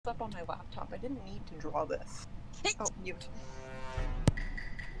up on my laptop. I didn't need to draw this. Oh, mute.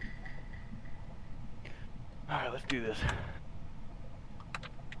 Alright, let's do this.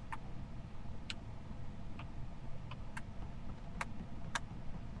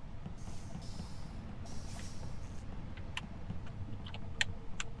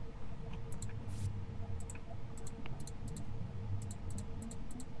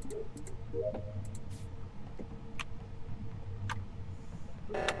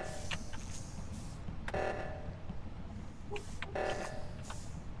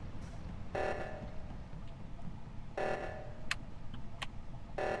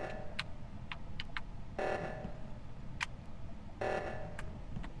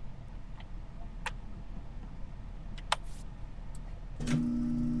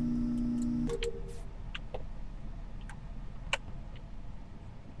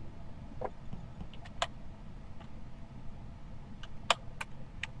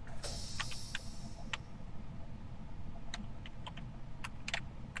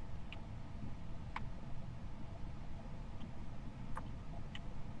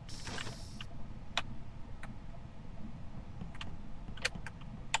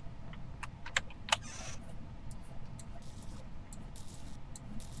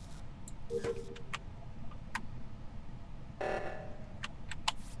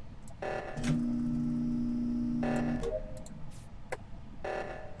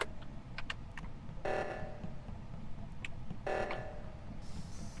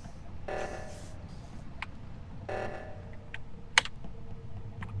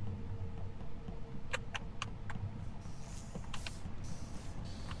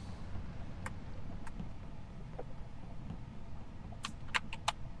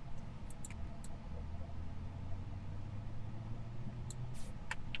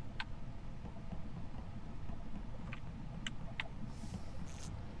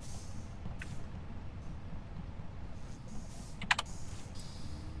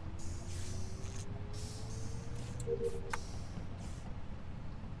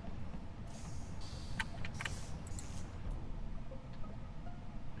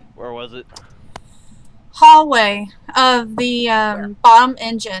 Where was it? Hallway of the bottom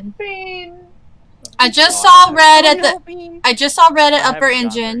engine. Bean. I just saw red at the. I just saw red at upper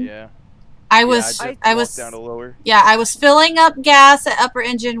engine. Yeah. I was down to lower. Yeah, I was filling up gas at upper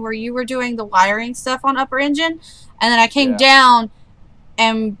engine where you were doing the wiring stuff on upper engine, and then I came down,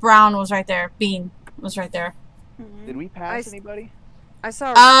 and Brown was right there. Bean was right there. Did we pass anybody? I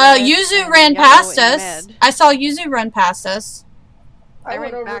saw. Yuzu ran past us. I saw Yuzu run past us. I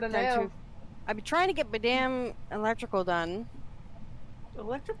went back down too. I've been trying to get my damn electrical done.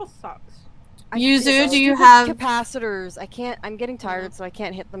 Electrical sucks. Yuzu, do you have capacitors? I can't. I'm getting tired, so I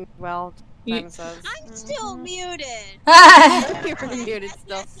can't hit them well. I'm still muted. You're muted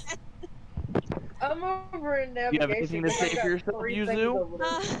still. I'm over in navigation. You have anything to say for yourself,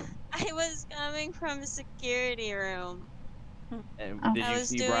 Yuzu? I was coming from a security room. And did you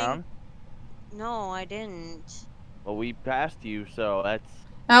see Brown? No, I didn't. Well, we passed you, so that's.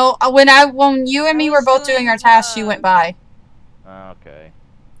 No, when you and me were both doing our tasks, you went by. Okay.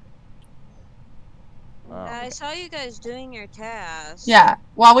 I saw you guys doing your tasks. Yeah,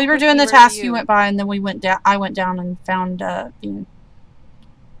 while we were doing the tasks, you went by, and then we went down. I went down and found Bean.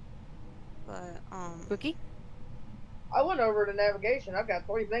 But Cookie. I went over to navigation. I've got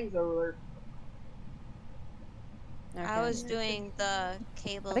 3 things over there. Okay. I was doing the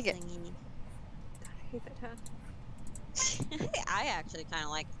cable thingy. I hate that task. I actually kind of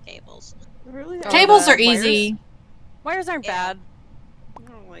like the cables. Really? Cables are easy. Wires aren't bad. I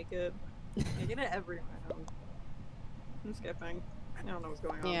don't like it. I get it every round. I'm skipping. I don't know what's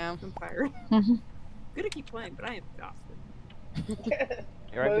going on. Yeah. I'm tired. I'm gonna keep playing, but I am exhausted.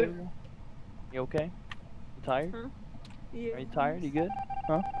 You alright, baby? You okay? You tired? Huh? Yeah. Are you tired? You good?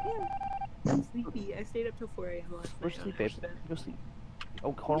 Huh? Yeah. I'm sleepy. I stayed up till 4 a.m. last night. Go sleep, babe. Go sleep.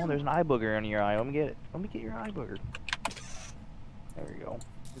 Oh, hold on. There's an eye booger under your eye. Let me get it. Let me get your eye booger. There we go.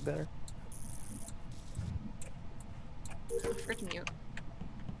 You better. Freaking you.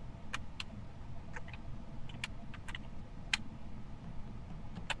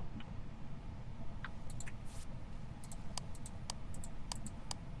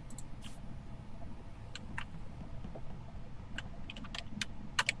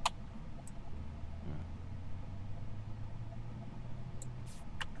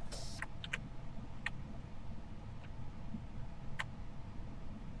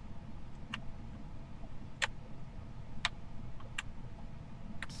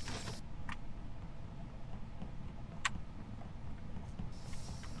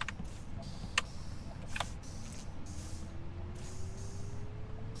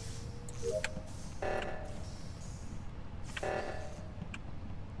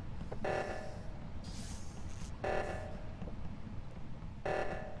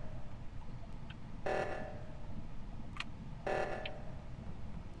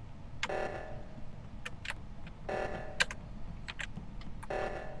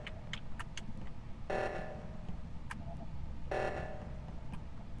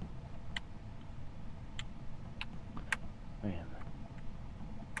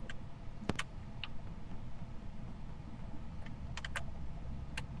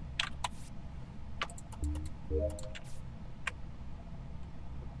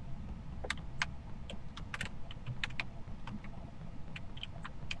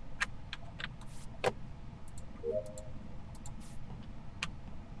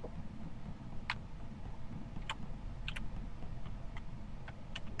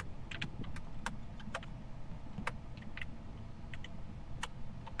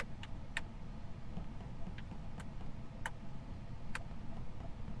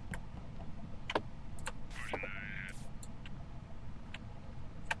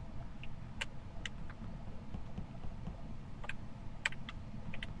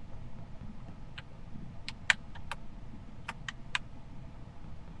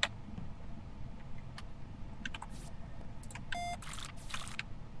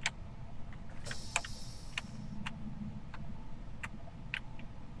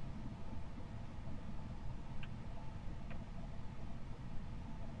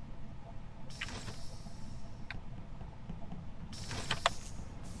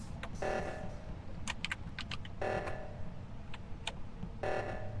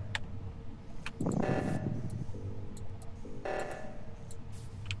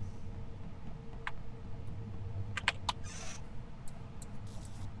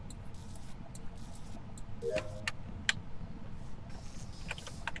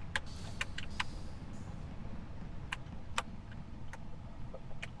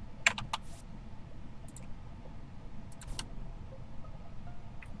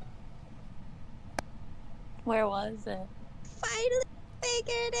 Where was it? Finally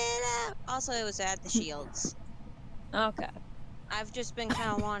figured it out. Also, it was at the Shields. Okay. I've just been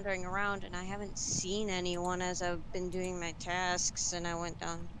kind of wandering around, and I haven't seen anyone as I've been doing my tasks, and I went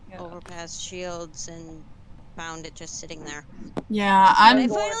down over past Shields and found it just sitting there. Yeah, I I'm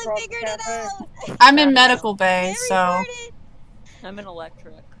finally figured it out! I'm in medical bay, so I'm an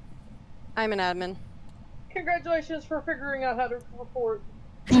electric. I'm an admin. Congratulations for figuring out how to report.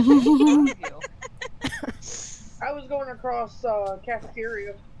 Thank you. I was going across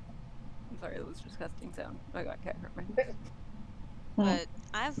cafeteria. I'm sorry, that was a disgusting sound. My god, cat hurt me. But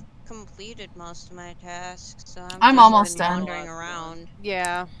I've completed most of my tasks, so I'm just almost been done. wandering around.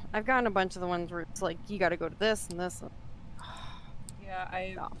 Yeah, I've gotten a bunch of the ones where it's like, you gotta go to this and this. Yeah,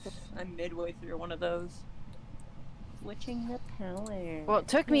 I'm midway through one of those. Switching the power. Well, it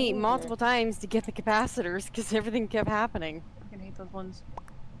took me multiple times to get the capacitors because everything kept happening. I fucking hate those ones.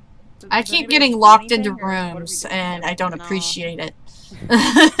 I keep getting locked into rooms, and I don't appreciate it.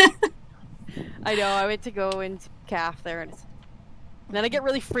 I know, I went to go into CAF there, and then I get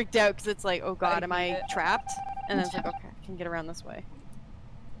really freaked out because it's like, oh god, am I trapped? And then it's like, okay, I can get around this way.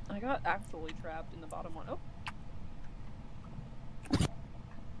 I got actually trapped in the bottom one. Oh.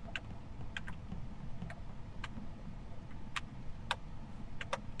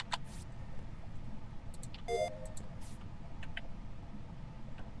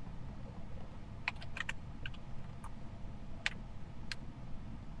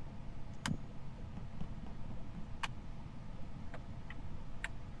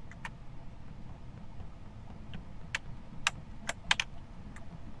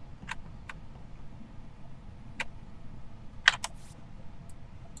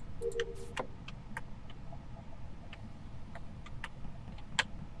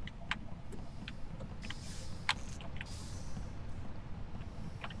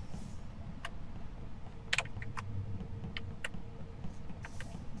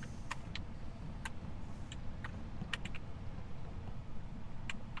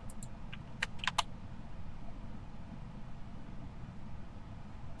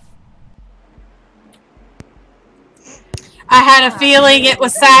 I had a feeling it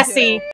was sassy.